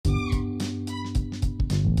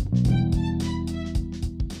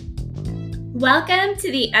Welcome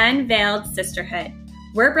to the Unveiled Sisterhood.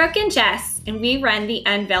 We're Brooke and Jess, and we run the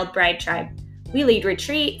Unveiled Bride Tribe. We lead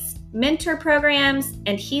retreats, mentor programs,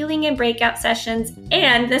 and healing and breakout sessions,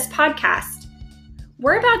 and this podcast.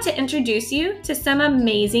 We're about to introduce you to some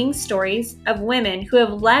amazing stories of women who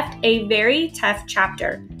have left a very tough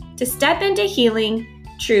chapter to step into healing,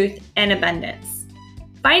 truth, and abundance.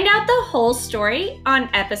 Find out the whole story on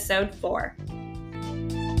episode 4.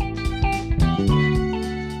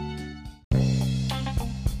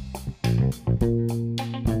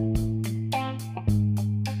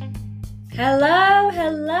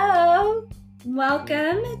 Hello.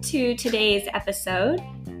 Welcome to today's episode.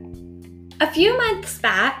 A few months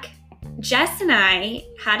back, Jess and I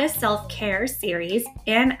had a self-care series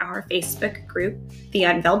in our Facebook group, the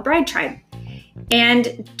Unveiled Bride Tribe.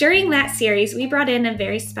 And during that series, we brought in a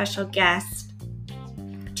very special guest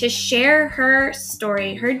to share her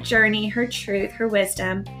story, her journey, her truth, her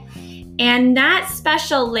wisdom. And that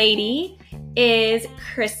special lady is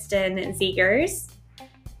Kristen Zegers.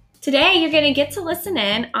 Today, you're going to get to listen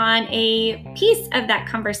in on a piece of that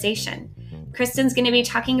conversation. Kristen's going to be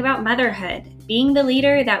talking about motherhood, being the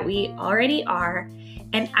leader that we already are,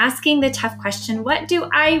 and asking the tough question, what do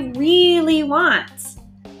I really want?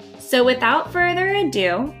 So without further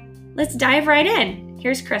ado, let's dive right in.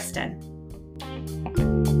 Here's Kristen.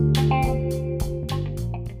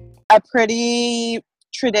 A pretty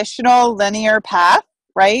traditional linear path,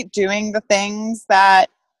 right? Doing the things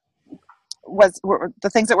that were the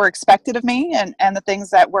things that were expected of me and the things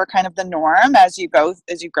that were kind of the norm as you grow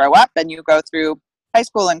up and you go through high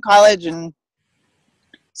school and college and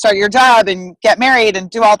start your job and get married and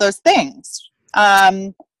do all those things.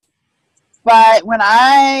 But when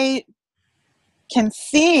I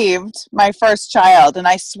conceived my first child, and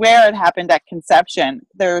I swear it happened at conception,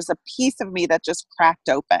 there was a piece of me that just cracked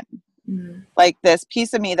open. Like this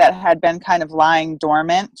piece of me that had been kind of lying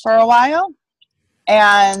dormant for a while.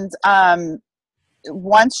 And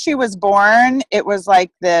once she was born, it was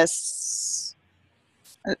like this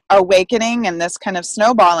awakening and this kind of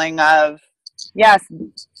snowballing of, yes,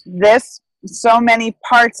 so many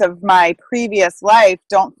parts of my previous life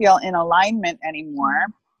don't feel in alignment anymore.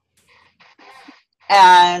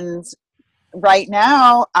 And right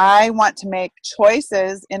now, I want to make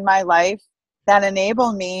choices in my life that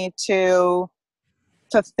enable me to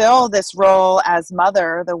fulfill this role as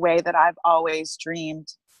mother the way that I've always dreamed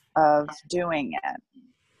of doing it.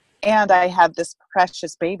 And I have this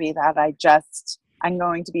precious baby that I'm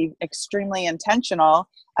going to be extremely intentional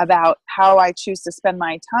about how I choose to spend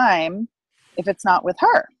my time if it's not with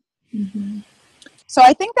her. Mm-hmm. So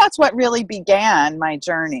I think that's what really began my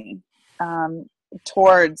journey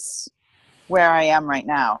towards where I am right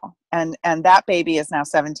now. And that baby is now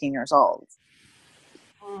 17 years old.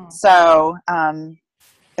 So,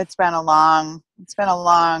 it's been a long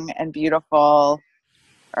and beautiful,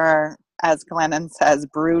 or as Glennon says,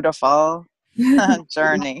 brutal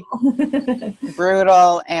journey.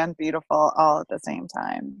 Brutal and beautiful all at the same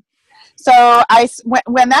time. So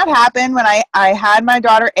when that happened, when I had my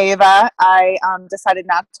daughter Ava, I decided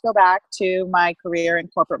not to go back to my career in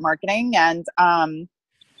corporate marketing, and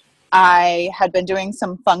I had been doing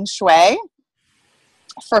some feng shui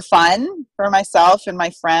for fun for myself and my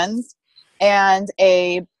friends. And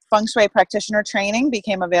a feng shui practitioner training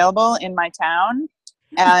became available in my town.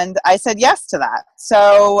 And I said yes to that.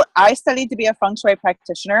 So I studied to be a feng shui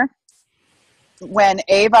practitioner when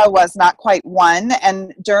Ava was not quite 1.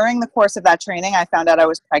 And during the course of that training, I found out I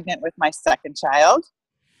was pregnant with my second child.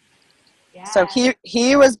 Yeah. So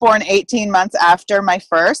he was born 18 months after my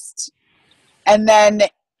first. And then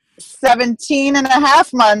 17 and a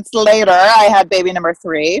half months later, I had baby number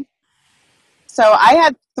 3. So I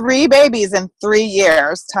had 3 babies in 3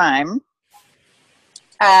 years' time.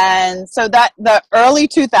 And so that the early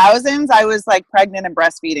 2000s, I was like pregnant and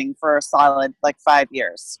breastfeeding for a solid 5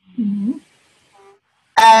 years. Mm-hmm.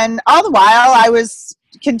 And all the while I was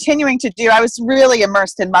I was really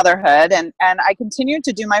immersed in motherhood, and I continued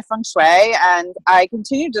to do my feng shui, and I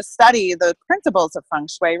continued to study the principles of feng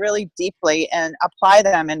shui really deeply and apply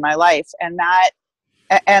them in my life. And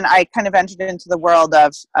I kind of entered into the world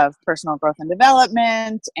of personal growth and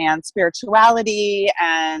development and spirituality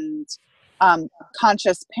and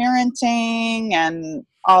conscious parenting and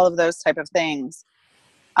all of those type of things.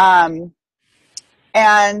 And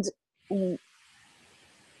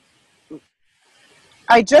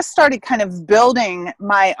I just started kind of building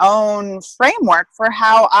my own framework for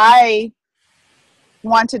how I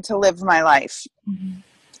wanted to live my life. Mm-hmm.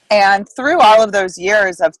 And through all of those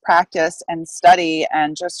years of practice and study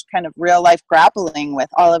and just kind of real life grappling with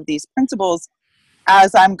all of these principles,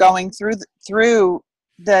 as I'm going through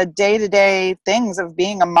the day-to-day things of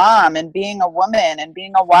being a mom and being a woman and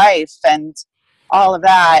being a wife and all of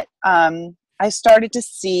that, I started to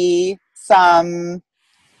see some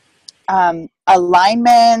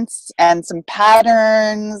alignments and some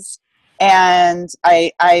patterns. And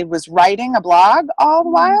I was writing a blog all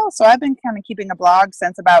the while. So I've been kind of keeping a blog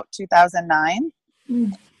since about 2009.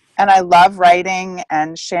 Mm. And I love writing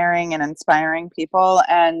and sharing and inspiring people.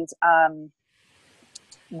 And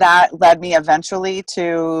that led me eventually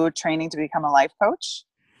to training to become a life coach.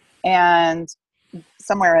 And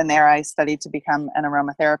somewhere in there, I studied to become an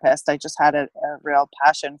aromatherapist. I just had a real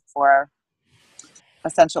passion for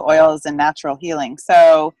essential oils and natural healing.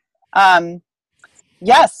 So,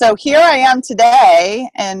 so here I am today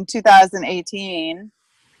in 2018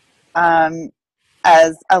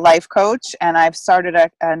 as a life coach, and I've started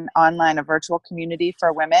a virtual community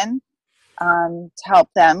for women to help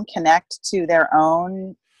them connect to their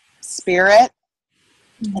own spirit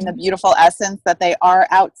and the beautiful essence that they are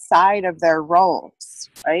outside of their roles,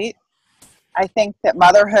 right? I think that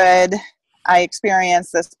motherhood, I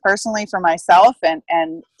experienced this personally for myself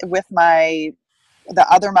and with the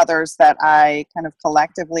other mothers that I kind of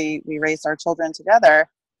collectively, we raised our children together.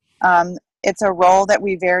 It's a role that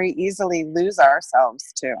we very easily lose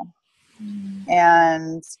ourselves to.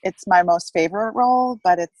 And it's my most favorite role,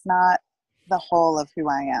 but it's not the whole of who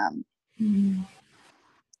I am.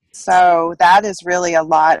 So that is really a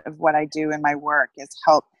lot of what I do in my work, is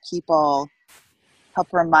help people,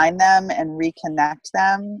 help remind them and reconnect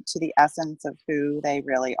them to the essence of who they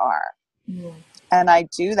really are. And I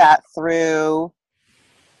do that through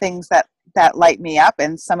things that light me up,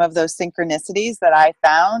 and some of those synchronicities that I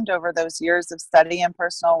found over those years of study and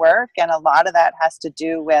personal work. And a lot of that has to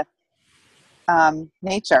do with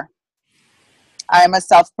nature. I'm a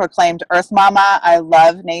self-proclaimed earth mama. I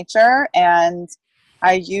love nature, and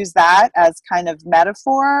I use that as kind of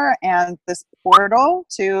metaphor and this portal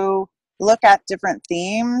to look at different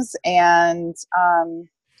themes and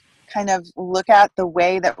kind of look at the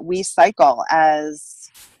way that we cycle as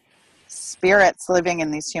spirits living in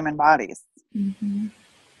these human bodies.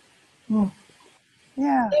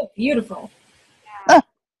 Yeah. So beautiful.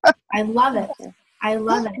 I love it. I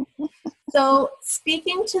love it. So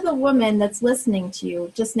speaking to the woman that's listening to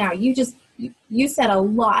you just now, you said a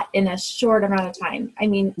lot in a short amount of time. I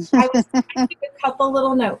mean, I took a couple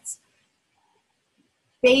little notes.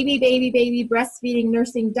 Baby, breastfeeding,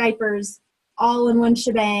 nursing, diapers, all in one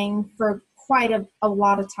shebang for quite a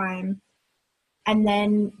lot of time. And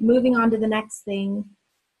then moving on to the next thing.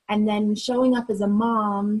 And then showing up as a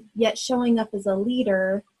mom, yet showing up as a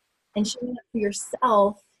leader and showing up for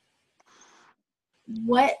yourself.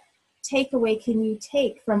 What takeaway can you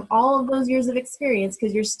take from all of those years of experience,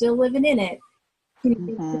 because you're still living in it? Can you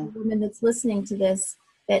think to the woman that's listening to this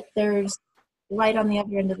that there's light on the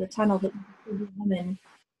other end of the tunnel, that you can be a woman,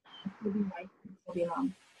 you can be wife, you can be a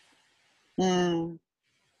mom?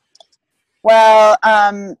 Well,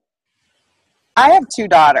 I have 2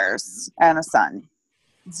 daughters and a son.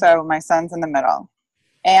 So my son's in the middle.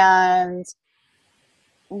 And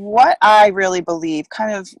what I really believe,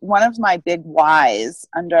 kind of one of my big whys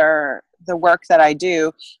under the work that I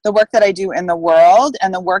do in the world,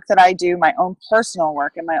 and the work that I do, my own personal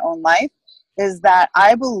work in my own life, is that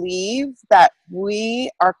I believe that we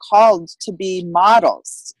are called to be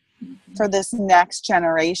models for this next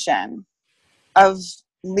generation of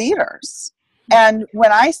leaders. And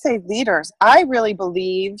when I say leaders, I really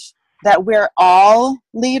believe that we're all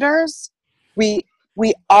leaders. We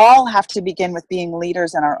all have to begin with being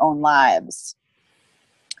leaders in our own lives.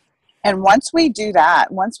 And once we do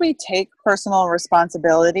that, once we take personal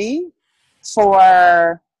responsibility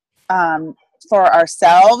for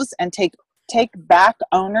ourselves and take back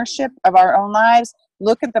ownership of our own lives,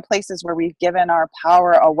 look at the places where we've given our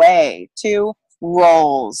power away to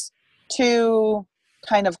roles, to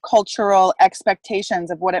kind of cultural expectations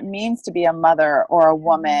of what it means to be a mother or a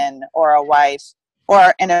woman or a wife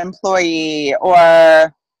or an employee,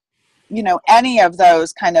 or, any of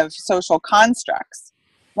those kind of social constructs.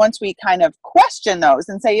 Once we kind of question those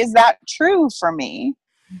and say, is that true for me?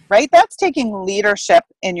 Right? That's taking leadership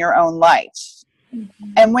in your own life.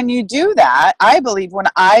 And when you do that, I believe when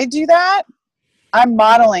I do that, I'm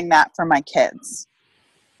modeling that for my kids.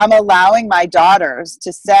 I'm allowing my daughters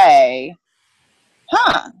to say,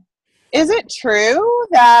 is it true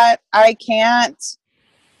that I can't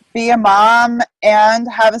be a mom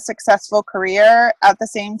and have a successful career at the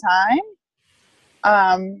same time?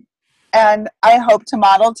 And I hope to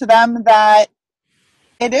model to them that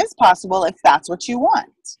it is possible if that's what you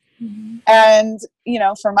want. And,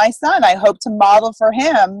 for my son, I hope to model for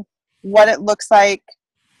him what it looks like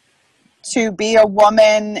to be a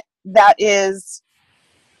woman that is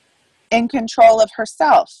in control of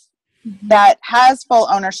herself, that has full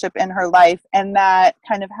ownership in her life, and that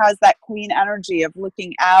kind of has that queen energy of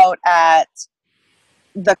looking out at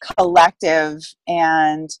the collective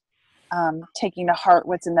and taking to heart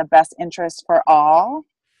what's in the best interest for all.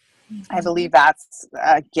 I believe that's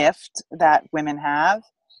a gift that women have.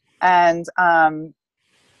 And kind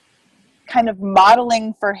of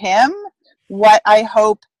modeling for him what I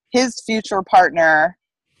hope his future partner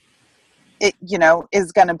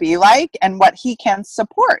is going to be like, and what he can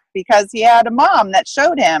support, because he had a mom that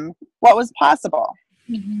showed him what was possible.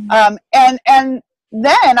 And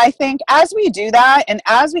then I think as we do that, and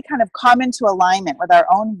as we kind of come into alignment with our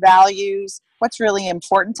own values, what's really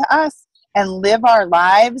important to us, and live our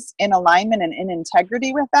lives in alignment and in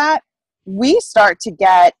integrity with that, we start to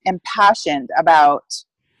get impassioned about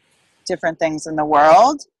different things in the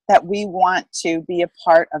world that we want to be a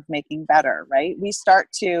part of making better, right? We start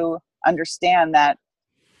to understand that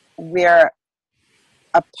we're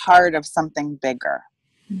a part of something bigger.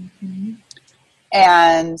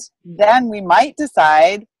 And then we might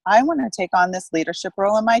decide, I want to take on this leadership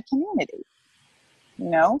role in my community.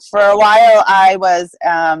 For a while I was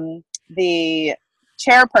the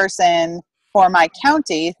chairperson for my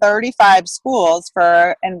county, 35 schools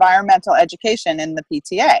for environmental education in the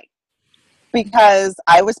PTA, because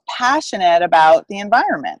I was passionate about the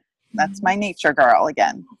environment. That's my nature girl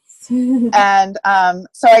again. And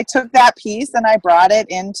so I took that piece and I brought it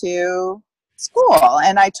into school,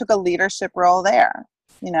 and I took a leadership role there,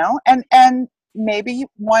 and maybe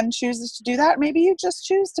one chooses to do that. Maybe you just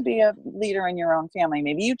choose to be a leader in your own family.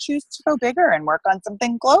 Maybe you choose to go bigger and work on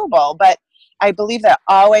something global. But I believe that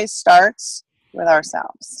always starts with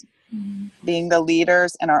ourselves, being the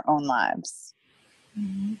leaders in our own lives.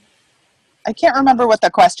 I can't remember what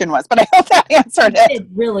the question was, but I hope that answered it. It's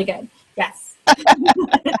really good. Yes.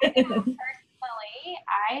 Personally,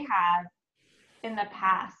 I have in the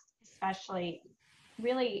past, especially,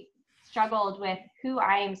 really struggled with who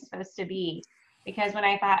I am supposed to be, because when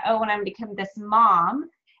I thought, when I become this mom,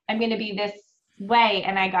 I'm going to be this way,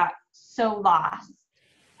 and I got so lost.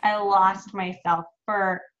 I lost myself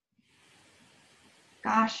for,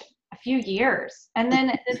 a few years. And then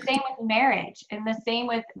the same with marriage, and the same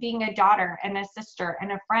with being a daughter and a sister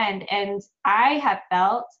and a friend. And I have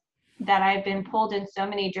felt that I've been pulled in so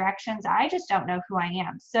many directions. I just don't know who I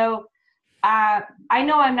am. So I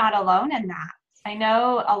know I'm not alone in that. I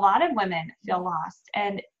know a lot of women feel lost.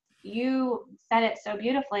 And you said it so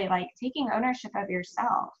beautifully, like taking ownership of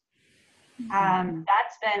yourself.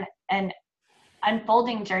 That's been an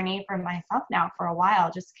unfolding journey for myself now for a while,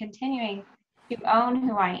 just continuing to own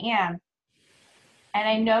who I am. And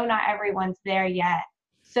I know not everyone's there yet.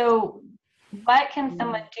 So what can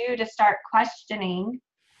someone do to start questioning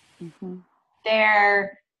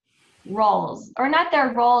their roles, or not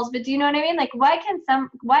their roles, but do you know what I mean? Like what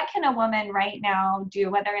can a woman right now do,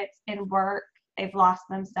 whether it's in work, they've lost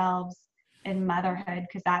themselves, in motherhood,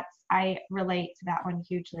 because I relate to that one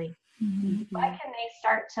hugely. What can they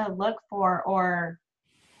start to look for or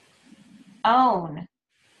own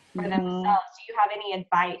for themselves? Do you have any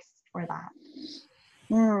advice for that?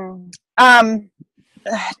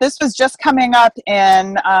 This was just coming up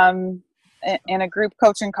in a group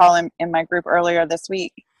coaching call in my group earlier this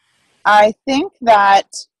week. I think that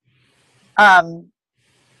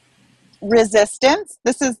resistance,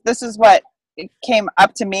 this is what came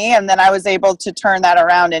up to me, and then I was able to turn that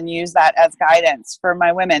around and use that as guidance for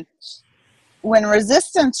my women. When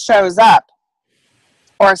resistance shows up,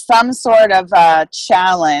 or some sort of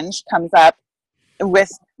challenge comes up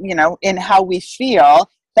with, in how we feel,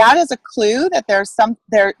 that is a clue that there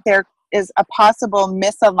is a possible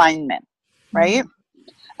misalignment, right?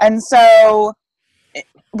 And so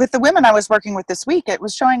with the women I was working with this week, it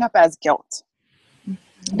was showing up as guilt.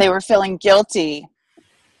 They were feeling guilty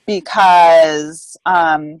because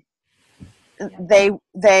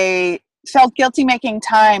they felt guilty making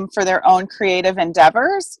time for their own creative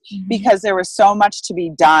endeavors because there was so much to be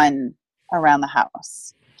done around the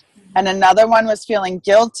house. And another one was feeling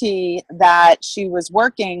guilty that she was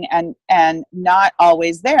working and not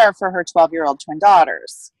always there for her 12-year-old twin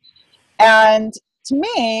daughters. And to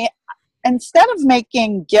me, instead of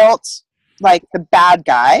making guilt like the bad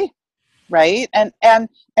guy, right? And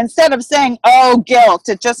instead of saying, oh, guilt,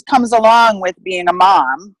 it just comes along with being a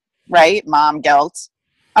mom, right? Mom guilt.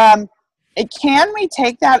 Can we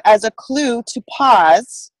take that as a clue to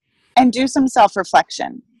pause and do some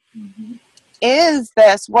self-reflection? Is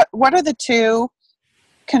this, what are the two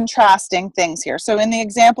contrasting things here? So in the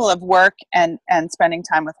example of work and spending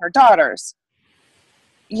time with her daughters,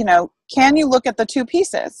 can you look at the two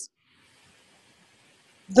pieces?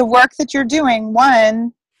 the work that you're doing,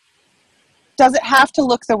 one, does it have to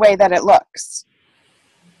look the way that it looks?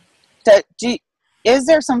 Is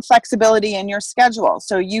there some flexibility in your schedule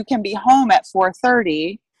so you can be home at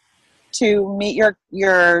 4:30 to meet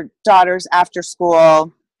your daughters after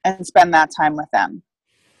school and spend that time with them?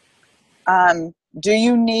 Do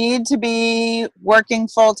you need to be working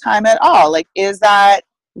full time at all? Like, is that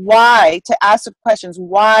why, to ask the questions,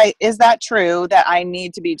 why is that true that I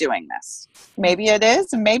need to be doing this? Maybe it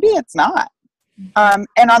is, and maybe it's not.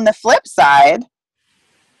 And on the flip side,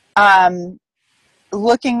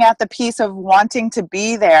 looking at the piece of wanting to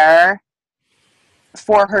be there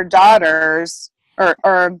for her daughters,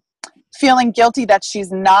 or feeling guilty that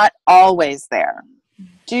she's not always there.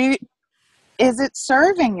 Is it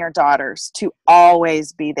serving your daughters to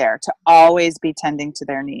always be there, to always be tending to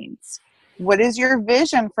their needs? What is your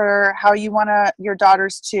vision for how you want your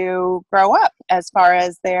daughters to grow up as far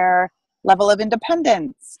as their level of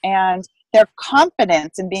independence and their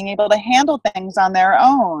confidence in being able to handle things on their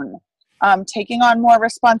own, taking on more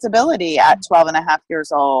responsibility at 12 and a half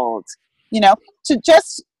years old, to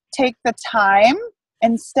just take the time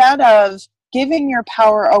instead of giving your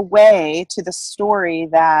power away to the story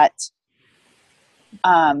that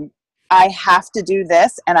I have to do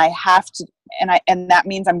this, and I have to, and that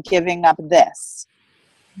means I'm giving up this.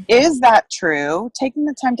 Is that true? Taking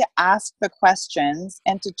the time to ask the questions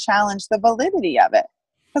and to challenge the validity of it,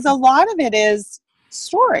 because a lot of it is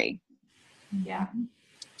story. Yeah.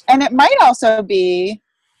 And it might also be,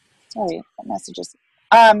 sorry, messages.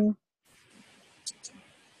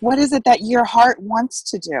 What is it that your heart wants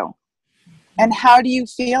to do? And how do you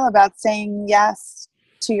feel about saying yes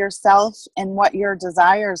to yourself and what your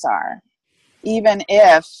desires are, even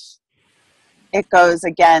if it goes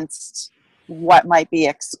against what might be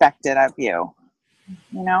expected of you?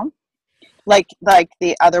 Like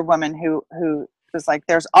the other woman who was like,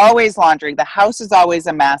 there's always laundry, the house is always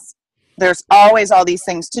a mess, there's always all these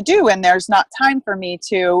things to do, and there's not time for me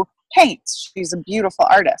to paint. She's a beautiful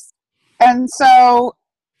artist. And so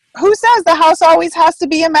who says the house always has to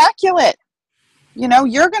be immaculate?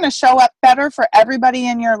 You're going to show up better for everybody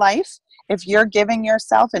in your life if you're giving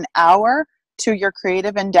yourself an hour to your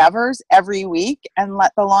creative endeavors every week and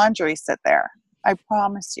let the laundry sit there. I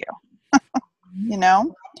promise you.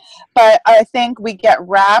 But I think we get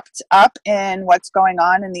wrapped up in what's going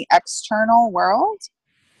on in the external world.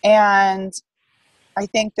 And I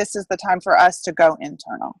think this is the time for us to go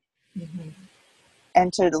internal. Mm-hmm.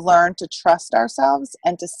 And to learn to trust ourselves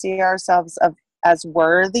and to see ourselves as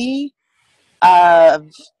worthy of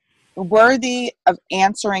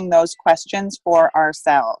answering those questions for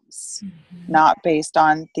ourselves, mm-hmm. not based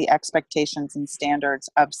on the expectations and standards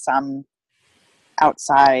of some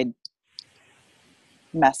outside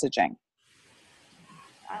messaging.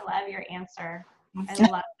 I love your answer. I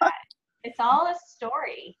love that. It's all a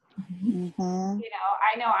story. Mm-hmm.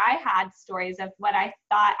 I know I had stories of what I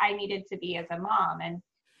thought I needed to be as a mom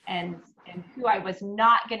and who I was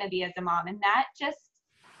not going to be as a mom. And that just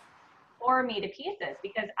tore me to pieces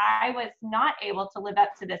because I was not able to live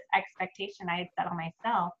up to this expectation I had set on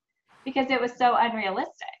myself because it was so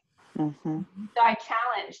unrealistic. Mm-hmm. So I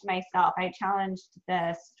challenged myself. I challenged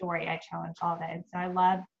the story. I challenged all of it. So I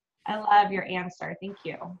love your answer. Thank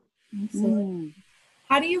you. Absolutely.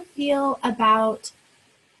 How do you feel about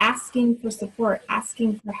asking for support,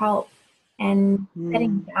 asking for help, and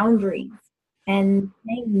setting boundaries and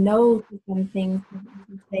saying no to some things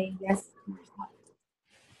and say yes to yourself?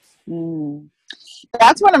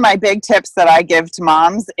 That's one of my big tips that I give to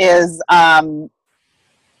moms is when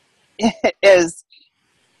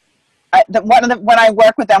I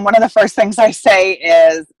work with them, one of the first things I say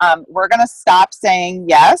is we're going to stop saying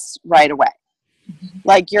yes right away.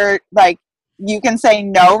 Mm-hmm. You can say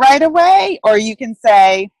no right away, or you can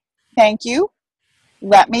say, thank you,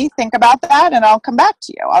 let me think about that, and I'll come back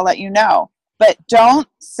to you. I'll let you know. But don't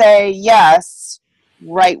say yes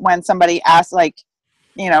right when somebody asks,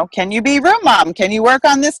 can you be room mom? Can you work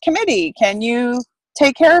on this committee? Can you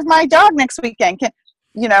take care of my dog next weekend?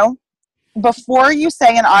 Before you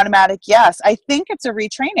say an automatic yes, I think it's a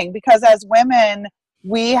retraining, because as women,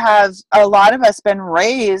 we have, a lot of us, been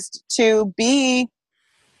raised to be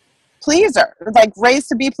raised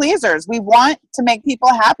to be pleasers. We want to make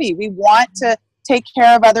people happy. We want to take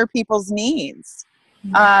care of other people's needs.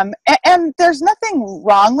 And there's nothing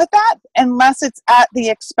wrong with that unless it's at the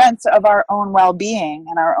expense of our own well-being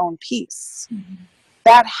and our own peace. Mm-hmm.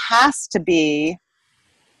 That has to be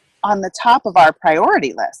on the top of our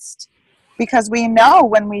priority list, because we know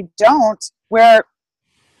when we don't, we're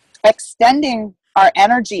extending our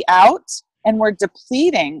energy out and we're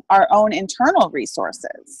depleting our own internal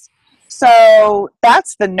resources. So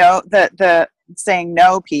that's the no, the saying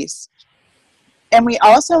no piece. And we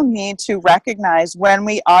also need to recognize when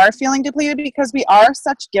we are feeling depleted, because we are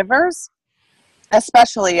such givers,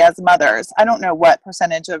 especially as mothers. I don't know what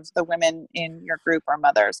percentage of the women in your group are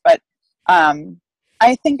mothers, but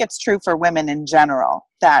I think it's true for women in general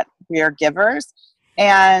that we are givers.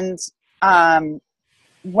 And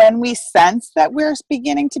when we sense that we're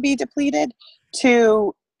beginning to be depleted,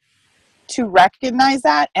 to recognize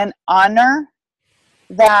that and honor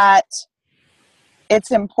that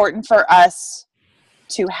it's important for us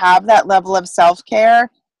to have that level of self-care,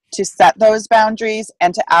 to set those boundaries,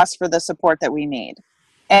 and to ask for the support that we need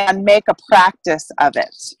and make a practice of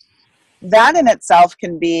it. That in itself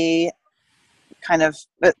can be kind of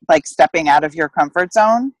like stepping out of your comfort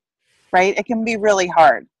zone, right? It can be really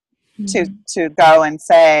hard to go and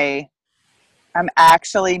say, I'm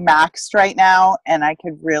actually maxed right now and I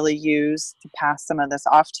could really use to pass some of this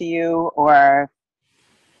off to you. Or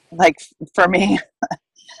like for me,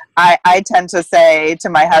 I tend to say to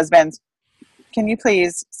my husband, can you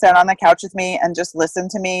please sit on the couch with me and just listen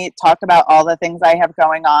to me talk about all the things I have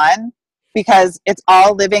going on? Because it's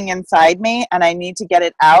all living inside me and I need to get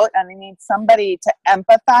it out, and I need somebody to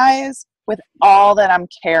empathize with all that I'm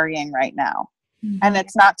carrying right now. Mm-hmm. And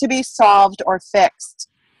it's not to be solved or fixed,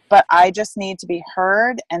 but I just need to be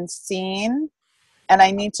heard and seen, and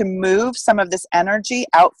I need to move some of this energy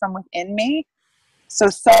out from within me so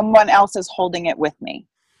someone else is holding it with me.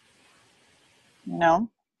 You know?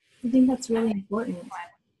 I think that's really important.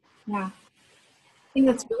 Yeah. I think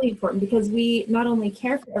that's really important because we not only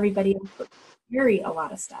care for everybody else, but carry a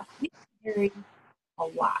lot of stuff. We carry a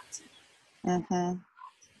lot. Mm-hmm.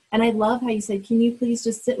 And I love how you said, can you please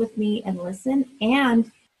just sit with me and listen and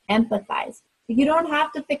empathize? You don't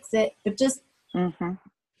have to fix it, but just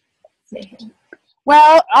sit here.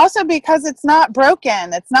 Well, also because it's not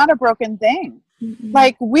broken. It's not a broken thing. Mm-hmm.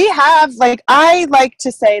 Like we have, like I like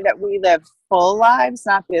to say that we live full lives,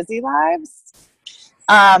 not busy lives.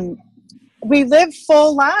 We live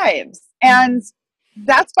full lives, and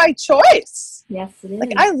that's by choice. Yes, it is.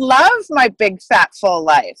 Like I love my big fat full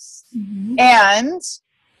life, and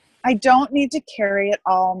I don't need to carry it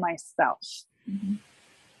all myself. Mm-hmm.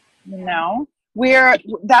 You know,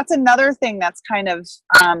 that's another thing that's kind of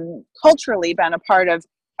culturally been a part of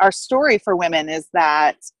our story for women, is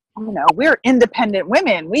that, you know, we're independent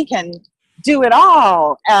women. We can do it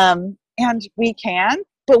all, and we can,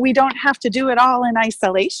 but we don't have to do it all in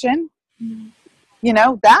isolation. Mm-hmm. You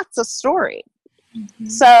know, that's a story. Mm-hmm.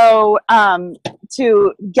 So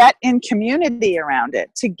to get in community around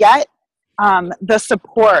it, to get the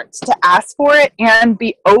support, to ask for it and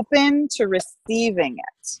be open to receiving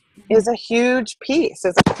it is a huge piece,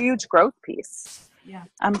 is a huge growth piece. Yeah.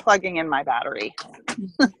 I'm plugging in my battery.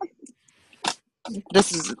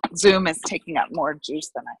 Zoom is taking up more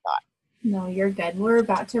juice than I thought. No, you're good. We're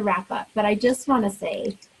about to wrap up, but I just want to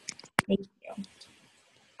say thank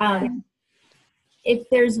you. If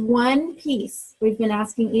there's one piece, we've been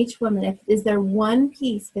asking each woman, is there one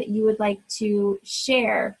piece that you would like to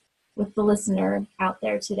share with the listener out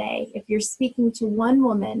there today? If you're speaking to one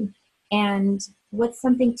woman, and what's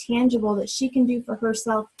something tangible that she can do for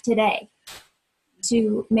herself today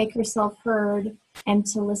to make herself heard and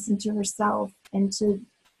to listen to herself and to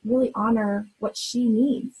really honor what she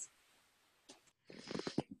needs,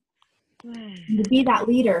 and to be that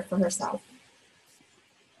leader for herself.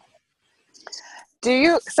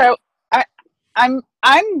 So I'm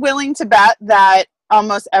willing to bet that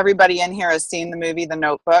almost everybody in here has seen the movie The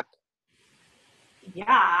Notebook. Yeah,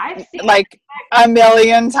 I've seen like a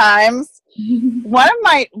million times. One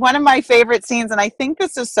of my favorite scenes, and I think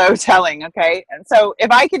this is so telling, okay? And so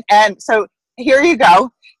if I can end, so here you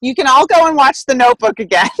go. You can all go and watch The Notebook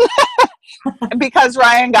again because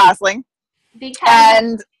Ryan Gosling.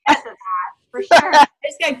 Because of that, for sure. I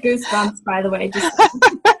just got goosebumps, by the way.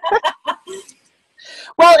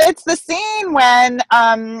 Well, it's the scene when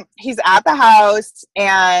he's at the house,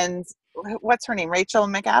 and what's her name? Rachel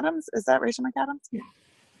McAdams? Is that Rachel McAdams? Yeah.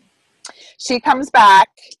 She comes back,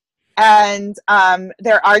 and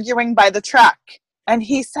they're arguing by the truck, and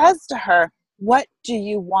he says to her, "What do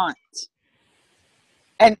you want?"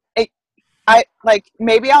 And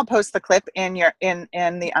maybe I'll post the clip in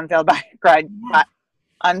the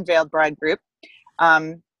Unveiled Bride group,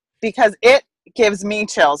 because it gives me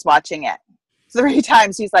chills watching it. 3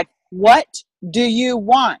 times he's like, "What do you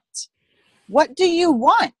want? What do you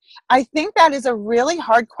want?" I think that is a really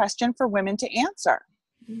hard question for women to answer.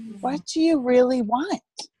 Mm-hmm. What do you really want?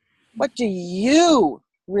 What do you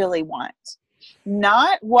really want?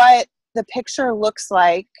 Not what the picture looks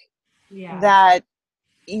like that,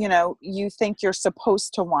 you know, you think you're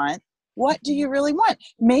supposed to want, What do you really want?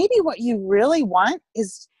 Maybe what you really want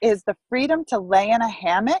is the freedom to lay in a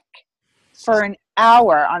hammock for an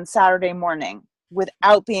hour on Saturday morning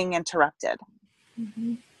without being interrupted.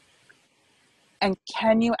 Mm-hmm. And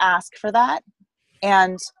can you ask for that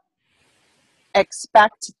and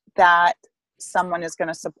expect that someone is going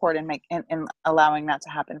to support and make in allowing that to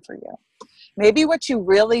happen for you? Maybe what you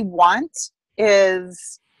really want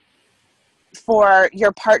is for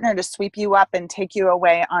your partner to sweep you up and take you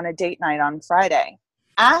away on a date night on Friday.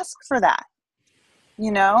 Ask for that,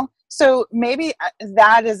 you know? So maybe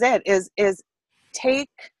that is it, is take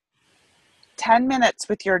 10 minutes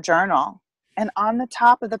with your journal and on the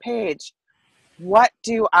top of the page, what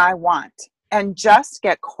do I want? And just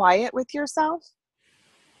get quiet with yourself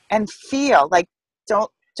and feel. Like,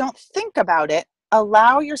 don't think about it.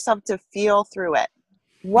 Allow yourself to feel through it.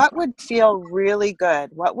 What would feel really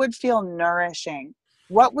good? What would feel nourishing?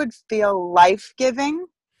 What would feel life-giving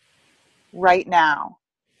right now?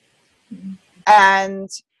 Mm-hmm. And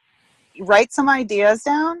write some ideas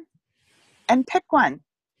down and pick one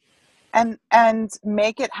and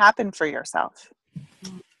make it happen for yourself.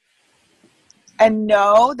 And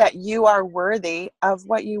know that you are worthy of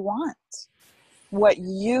what you want. What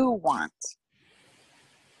you want.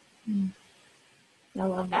 I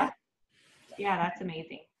love that. Yeah, that's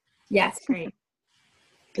amazing. Yes. That's great.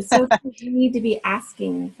 It's so we need to be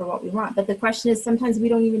asking for what we want. But the question is, sometimes we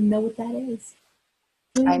don't even know what that is.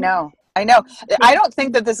 I know. I don't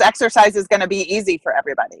think that this exercise is going to be easy for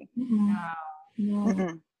everybody. No.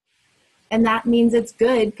 Mm-mm. And that means it's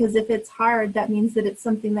good, because if it's hard, that means that it's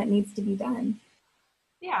something that needs to be done.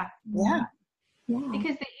 Yeah. Yeah.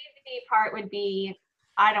 Because the easy part would be,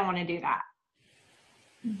 I don't want to do that.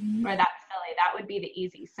 Mm-hmm. Or that's silly. That would be the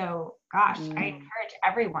easy. So, gosh, I encourage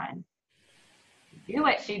everyone, do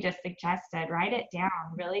what she just suggested. Write it down.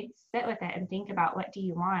 Really sit with it and think about, what do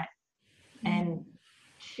you want? And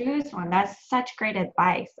choose one. That's such great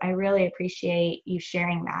advice. I really appreciate you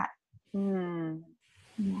sharing that.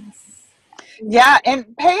 Yes. Yeah, and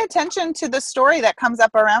pay attention to the story that comes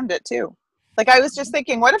up around it too. Like, I was just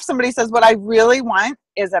thinking, what if somebody says, what I really want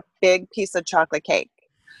is a big piece of chocolate cake,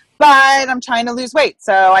 but I'm trying to lose weight,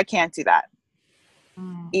 so I can't do that.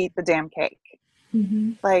 Eat the damn cake.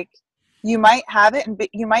 Mm-hmm. Like, you might have it, and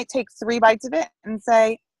you might take 3 bites of it and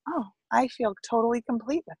say, oh, I feel totally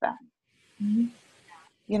complete with that. Mm-hmm.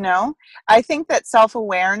 You know, I think that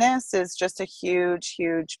self-awareness is just a huge,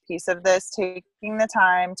 huge piece of this. Taking the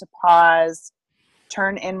time to pause,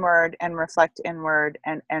 turn inward and reflect inward,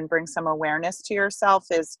 and bring some awareness to yourself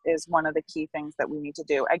is one of the key things that we need to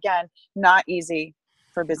do. Again, not easy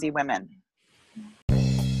for busy women.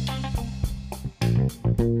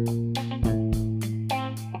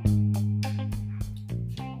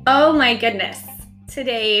 Oh my goodness.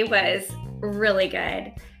 Today was really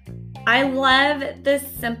good. I love the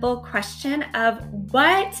simple question of,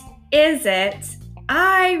 what is it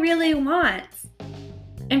I really want?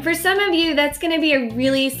 And for some of you, that's going to be a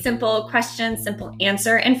really simple question, simple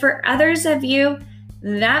answer. And for others of you,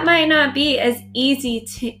 that might not be as easy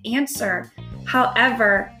to answer.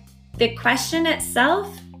 However, the question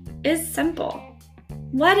itself is simple.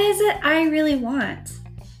 What is it I really want?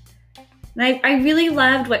 And I really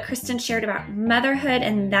loved what Kristen shared about motherhood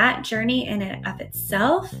and that journey in and of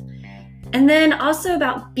itself. And then also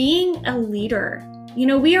about being a leader. You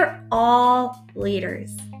know, we are all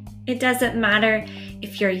leaders. It doesn't matter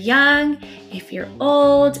if you're young, if you're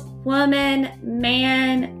old, woman,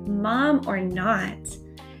 man, mom, or not.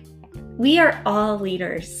 We are all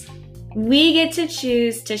leaders. We get to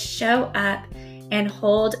choose to show up and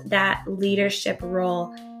hold that leadership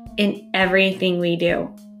role in everything we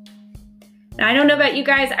do. Now, I don't know about you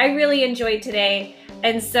guys, I really enjoyed today.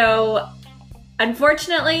 And so,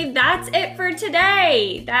 unfortunately, that's it for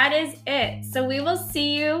today. That is it. So we will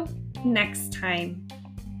see you next time.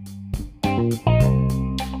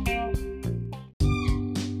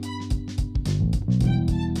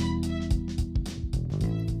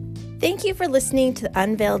 Thank you for listening to the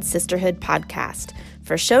Unveiled Sisterhood podcast.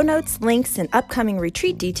 For show notes, links, and upcoming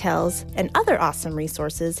retreat details, and other awesome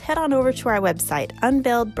resources, head on over to our website,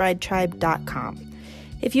 unveiledbridetribe.com.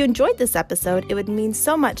 If you enjoyed this episode, it would mean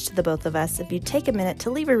so much to the both of us if you'd take a minute to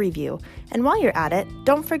leave a review. And while you're at it,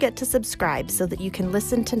 don't forget to subscribe so that you can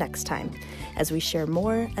listen to next time as we share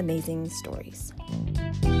more amazing stories.